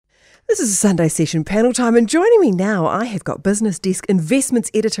This is a Sunday Session panel time, and joining me now, I have got Business Desk investments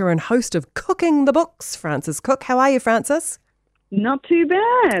editor and host of Cooking the Books, Frances Cook. How are you, Frances? Not too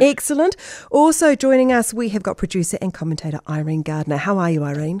bad. Excellent. Also joining us, we have got producer and commentator Irene Gardner. How are you,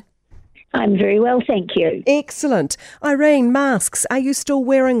 Irene? I'm very well, thank you. Excellent. Irene, masks, are you still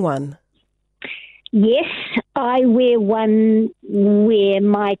wearing one? Yes, I wear one where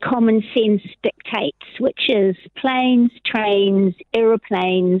my common sense dictates, which is planes, trains,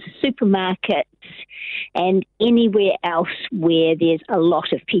 aeroplanes, supermarkets, and anywhere else where there's a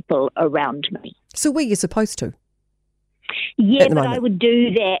lot of people around me. So where you're supposed to? Yeah, but I would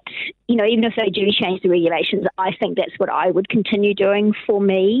do that, even if they do change the regulations, I think that's what I would continue doing for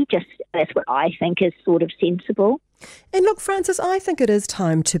me. Just that's what I think is sort of sensible. And look, Frances, I think it is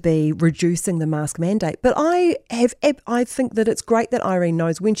time to be reducing the mask mandate. But I think that it's great that Irene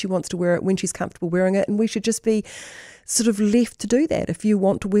knows when she wants to wear it, when she's comfortable wearing it, and we should just be sort of left to do that. If you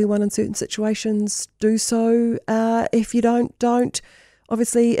want to wear one in certain situations, do so. If you don't.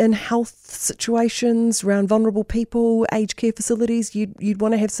 Obviously, in health situations, around vulnerable people, aged care facilities, you'd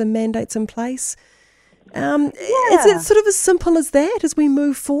want to have some mandates in place. Is it sort of as simple as that as we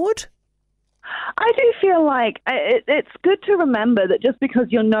move forward? I do feel like it's good to remember that just because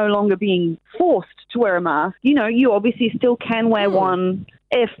you're no longer being forced to wear a mask, you obviously still can wear one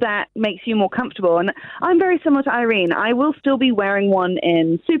if that makes you more comfortable. And I'm very similar to Irene. I will still be wearing one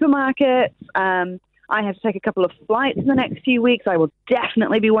in supermarkets. I have to take a couple of flights in the next few weeks. I will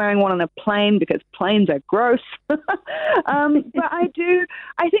definitely be wearing one on a plane because planes are gross. But I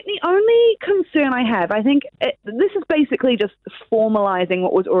think the only concern I have, this is basically just formalizing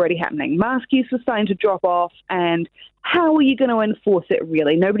what was already happening. Mask use was starting to drop off, and how are you going to enforce it,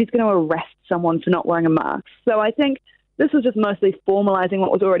 really? Nobody's going to arrest someone for not wearing a mask. So I think this was just mostly formalizing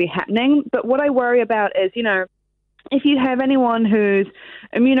what was already happening. But what I worry about is, if you have anyone who's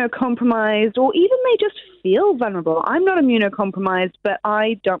immunocompromised or even may just feel vulnerable. I'm not immunocompromised, but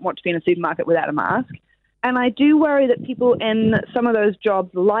I don't want to be in a supermarket without a mask. And I do worry that people in some of those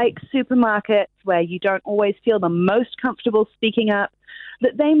jobs like supermarkets where you don't always feel the most comfortable speaking up,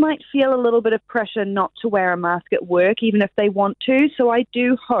 that they might feel a little bit of pressure not to wear a mask at work, even if they want to. So I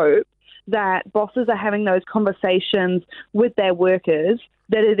do hope that bosses are having those conversations with their workers,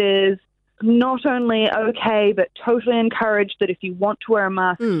 that it is not only okay, but totally encouraged that if you want to wear a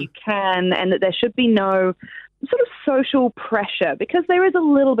mask, you can, and that there should be no sort of social pressure, because there is a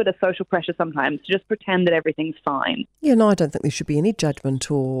little bit of social pressure sometimes to just pretend that everything's fine. Yeah, no, I don't think there should be any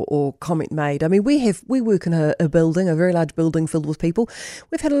judgment or comment made. I mean, we work in a building, a very large building filled with people.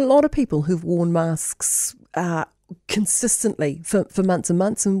 We've had a lot of people who've worn masks consistently for months and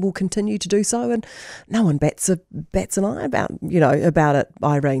months, and will continue to do so, and no one bats an eye about it,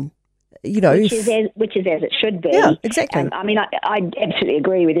 Irene. Which is as it should be. Yeah, exactly. I absolutely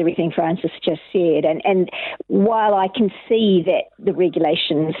agree with everything Frances just said. And while I can see that the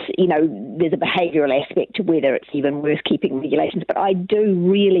regulations, there's a behavioural aspect to whether it's even worth keeping regulations, but I do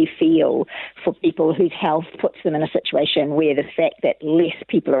really feel for people whose health puts them in a situation where the fact that less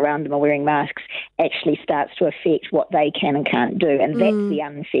people around them are wearing masks actually starts to affect what they can and can't do. And that's the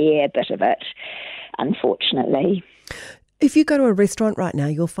unfair bit of it, unfortunately. If you go to a restaurant right now,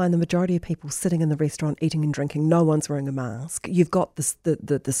 you'll find the majority of people sitting in the restaurant eating and drinking. No one's wearing a mask. You've got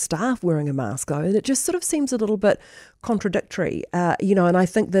the staff wearing a mask, though, and it just sort of seems a little bit contradictory. And I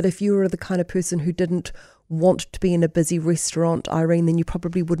think that if you were the kind of person who didn't want to be in a busy restaurant, Irene, then you'd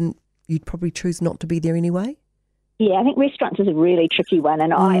probably choose not to be there anyway. Yeah, I think restaurants is a really tricky one,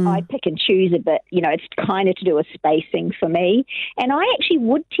 and I pick and choose a bit. It's kind of to do with spacing for me. And I actually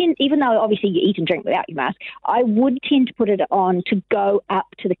would tend, even though obviously you eat and drink without your mask, I would tend to put it on to go up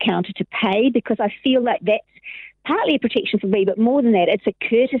to the counter to pay, because I feel like that's partly a protection for me, but more than that, it's a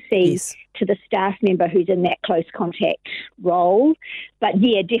courtesy to the staff member who's in that close contact role. But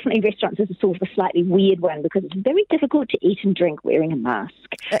yeah, definitely restaurants is a sort of a slightly weird one, because it's very difficult to eat and drink wearing a mask.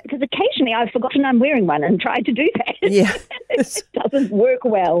 Because occasionally I've forgotten I'm wearing one and tried to do that. Yeah. It doesn't work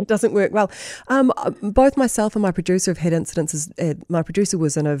well. Both myself and my producer have had incidences. My producer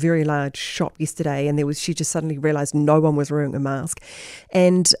was in a very large shop yesterday, and she just suddenly realised no one was wearing a mask.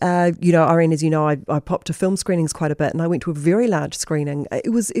 And, Irene, as you know, I popped to film screenings quite a bit, and I went to a very large screening.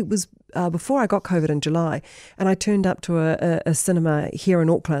 It was before I got COVID in July, and I turned up to a cinema here in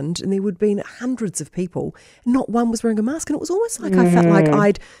Auckland, and there would have been hundreds of people. Not one was wearing a mask, and it was almost like I felt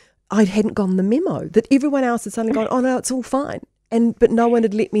like I hadn't gotten the memo, that everyone else had suddenly gone, oh no, it's all fine, but no one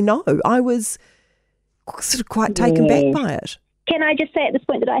had let me know. I was sort of quite taken back by it. Can I just say at this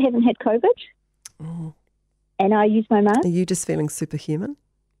point that I haven't had COVID, and I use my mask? Are you just feeling superhuman?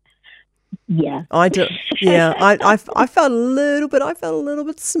 Yeah, I do. Yeah, I felt a little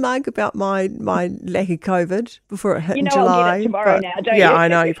bit smug about my lack of COVID before it hit in July. I'll get it tomorrow now, don't you? Yeah, I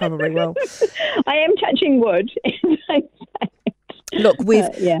know, you probably will. I am touching wood. Look,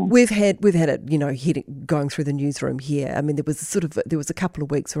 we've had it, going through the newsroom here. I mean, there was a couple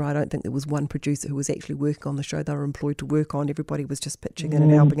of weeks where I don't think there was one producer who was actually working on the show they were employed to work on. Everybody was just pitching in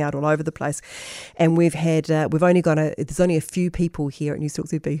and helping out all over the place. And there's only a few people here at News Talk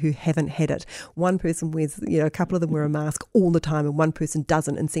ZB who haven't had it. One person wears, a couple of them wear a mask all the time, and one person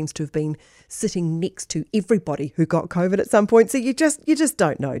doesn't, and seems to have been sitting next to everybody who got COVID at some point. So you just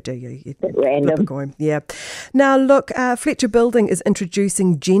don't know, do you? Random. Flip a coin. Yeah. Now look, Fletcher Building is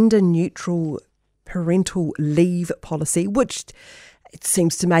introducing gender-neutral parental leave policy, which it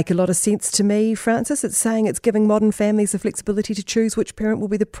seems to make a lot of sense to me, Frances. It's saying it's giving modern families the flexibility to choose which parent will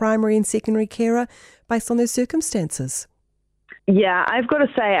be the primary and secondary carer based on their circumstances. Yeah, I've got to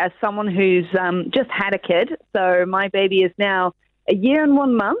say, as someone who's just had a kid, so my baby is now a year and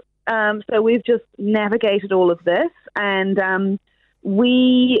 1 month, so we've just navigated all of this, and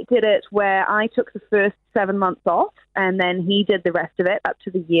we did it where I took the first 7 months off, and then he did the rest of it up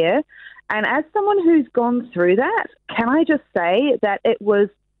to the year. And as someone who's gone through that, can I just say that it was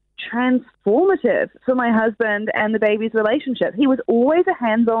transformative for my husband and the baby's relationship. He was always a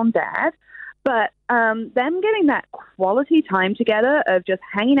hands-on dad, but them getting that quality time together of just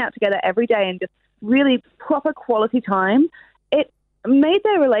hanging out together every day and just really proper quality time, it made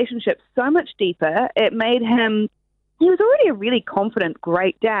their relationship so much deeper. It made him... He was already a really confident,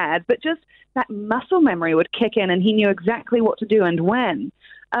 great dad, but just that muscle memory would kick in and he knew exactly what to do and when.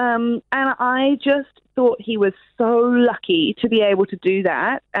 And I just thought he was so lucky to be able to do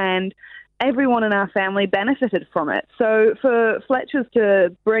that, and everyone in our family benefited from it. So for Fletcher's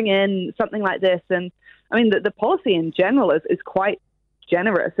to bring in something like this, and I mean, the policy in general is quite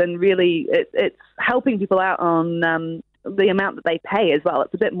generous, and really it's helping people out on the amount that they pay as well.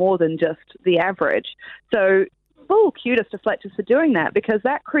 It's a bit more than just the average. So full kudos to Fletcher's for doing that, because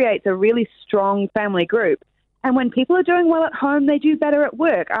that creates a really strong family group. And when people are doing well at home, they do better at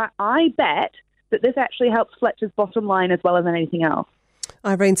work. I bet that this actually helps Fletcher's bottom line as well as anything else.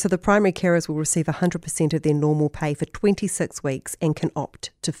 Irene, so the primary carers will receive 100% of their normal pay for 26 weeks and can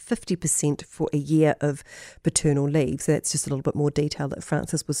opt to 50% for a year of paternal leave. So that's just a little bit more detail that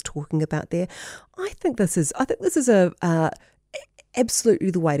Frances was talking about there. I think this is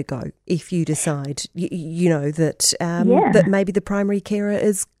absolutely the way to go if you decide, that maybe the primary carer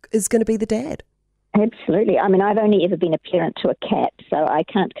is going to be the dad. Absolutely. I mean, I've only ever been a parent to a cat, so I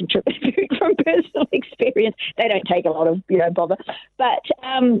can't contribute from personal experience. They don't take a lot of, bother. But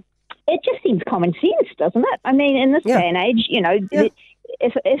it just seems common sense, doesn't it? I mean, in this day and age,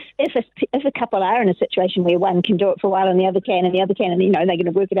 if a couple are in a situation where one can do it for a while and the other can, and they're going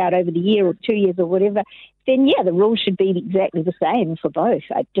to work it out over the year or 2 years or whatever, then the rules should be exactly the same for both.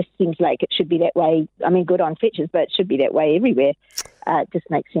 It just seems like it should be that way. I mean, good on Fletcher's, but it should be that way everywhere. It just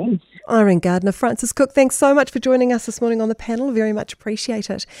makes sense. Irene Gardner, Frances Cook, thanks so much for joining us this morning on the panel. Very much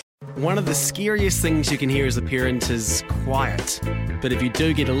appreciate it. One of the scariest things you can hear as a parent is quiet. But if you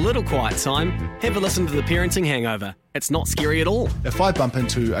do get a little quiet time, have a listen to The Parenting Hangover. It's not scary at all. If I bump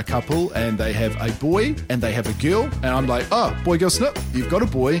into a couple and they have a boy and they have a girl, and I'm like, oh, boy, girl, snip. You've got a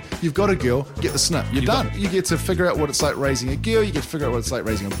boy, you've got a girl, get the snip. You're done. You get to figure out what it's like raising a girl, you get to figure out what it's like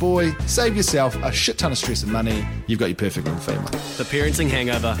raising a boy, save yourself a shit ton of stress and money. You've got your perfect little family. The Parenting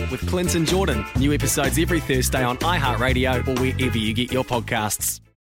Hangover with Clinton Jordan. New episodes every Thursday on iHeartRadio or wherever you get your podcasts.